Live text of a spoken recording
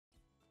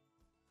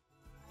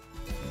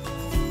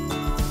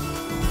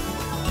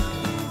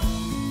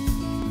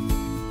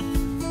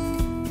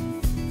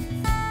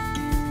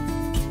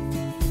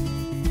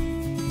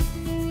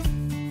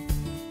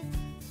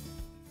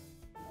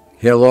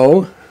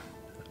Hello,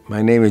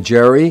 my name is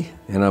Jerry,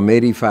 and I'm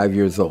 85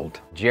 years old.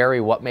 Jerry,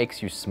 what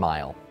makes you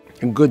smile?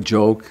 A good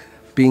joke,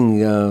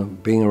 being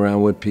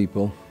around with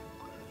people.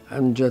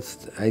 I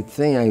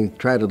think I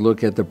try to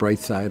look at the bright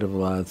side of a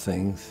lot of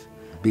things,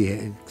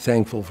 be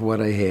thankful for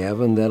what I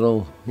have, and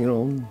that'll,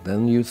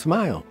 then you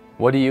smile.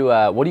 What do you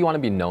want to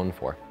be known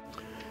for?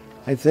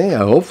 I think,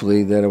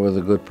 hopefully, that I was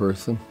a good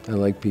person. I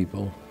like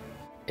people.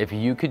 If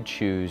you could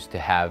choose to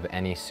have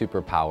any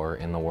superpower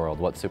in the world,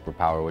 what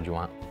superpower would you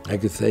want? I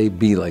could say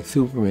be like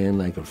Superman.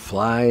 I could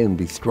fly and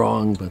be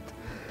strong, but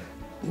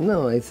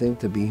no, I think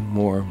to be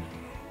more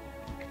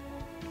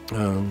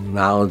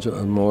knowledge,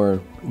 more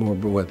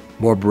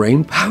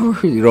brain power.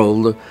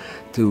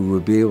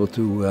 To be able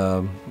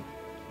to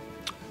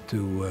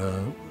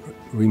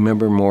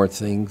remember more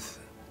things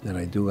than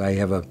I do. I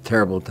have a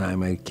terrible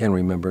time. I can't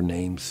remember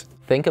names.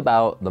 Think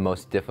about the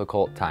most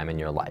difficult time in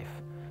your life.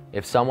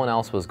 If someone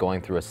else was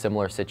going through a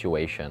similar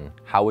situation,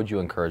 how would you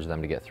encourage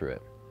them to get through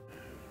it?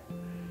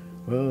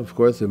 Well, of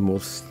course, the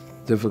most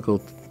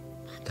difficult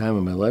time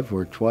of my life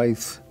were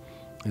twice.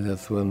 And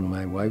that's when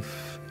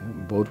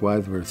both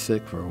wives were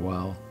sick for a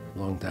while,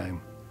 long time.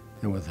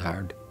 It was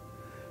hard.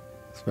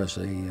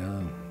 Especially,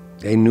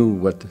 they knew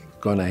what was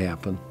going to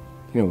happen,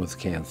 with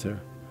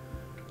cancer.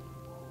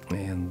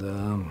 And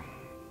the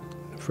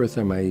first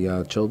time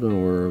my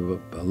children were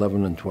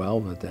 11 and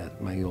 12 at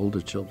that, my older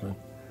children.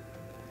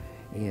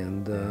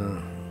 And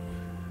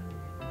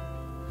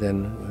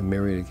then I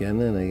married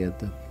again,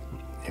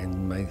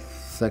 and my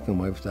second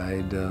wife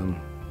died,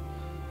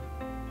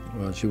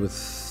 well, she was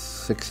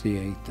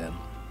 68 then.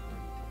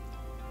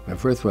 My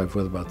first wife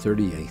was about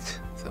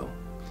 38, so.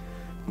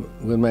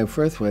 With my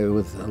first wife, it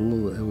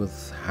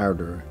was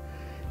harder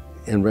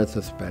in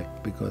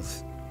retrospect,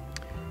 because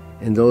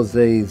in those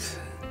days,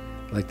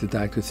 like the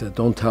doctor said,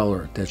 don't tell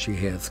her that she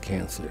has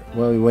cancer.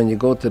 Well, when you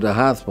go to the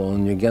hospital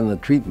and you're getting the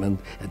treatment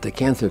at the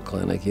cancer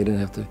clinic, you didn't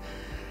have to.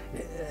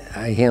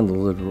 We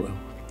handled it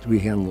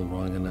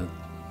wrong, and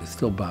it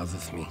still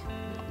bothers me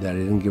that I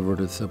didn't give her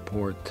the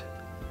support.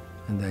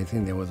 And I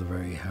think that was a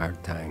very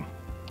hard time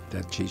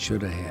that she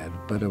should have had.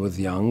 But I was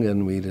young,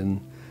 and we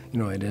didn't,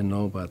 I didn't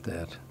know about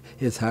that.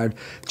 It's hard.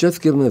 Just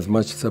give them as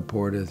much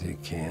support as you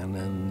can,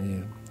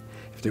 and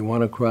if they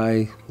want to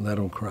cry, let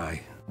them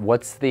cry.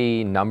 What's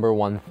the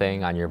 #1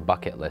 thing on your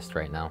bucket list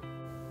right now?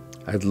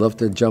 I'd love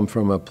to jump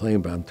from a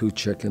plane, but I'm too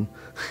chicken.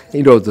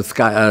 The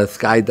skydive,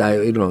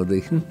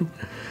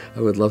 I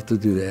would love to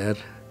do that.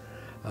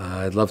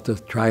 I'd love to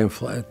try and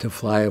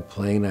fly a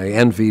plane. I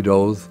envy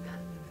those,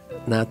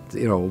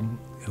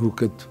 who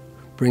could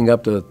bring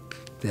up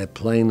that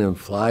plane and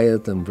fly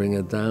it and bring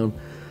it down.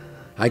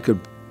 I could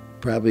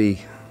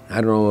probably, I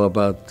don't know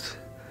about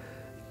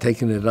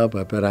taking it up,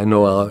 but I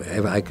know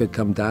I could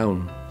come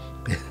down.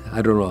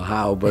 I don't know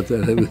how, but...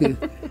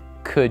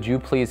 Could you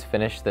please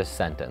finish this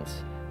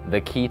sentence? The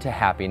key to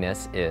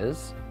happiness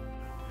is?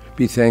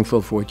 Be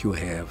thankful for what you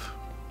have.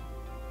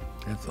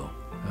 That's all.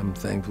 I'm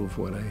thankful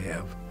for what I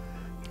have.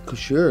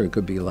 Sure, it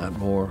could be a lot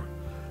more,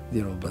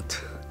 but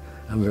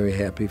I'm very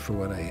happy for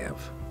what I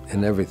have.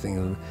 And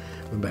everything,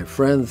 with my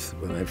friends,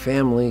 with my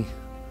family,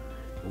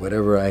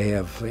 whatever I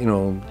have, the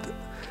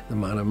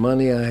amount of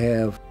money I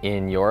have.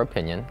 In your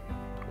opinion,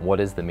 what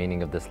is the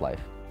meaning of this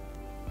life?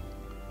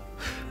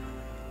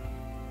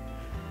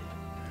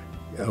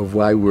 Of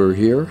why we're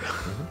here.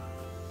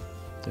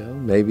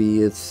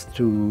 Maybe it's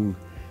to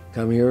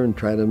come here and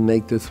try to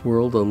make this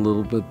world a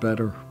little bit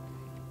better.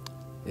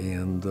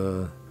 And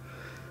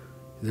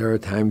there are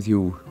times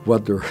you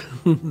wonder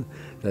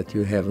that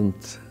you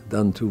haven't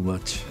done too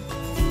much.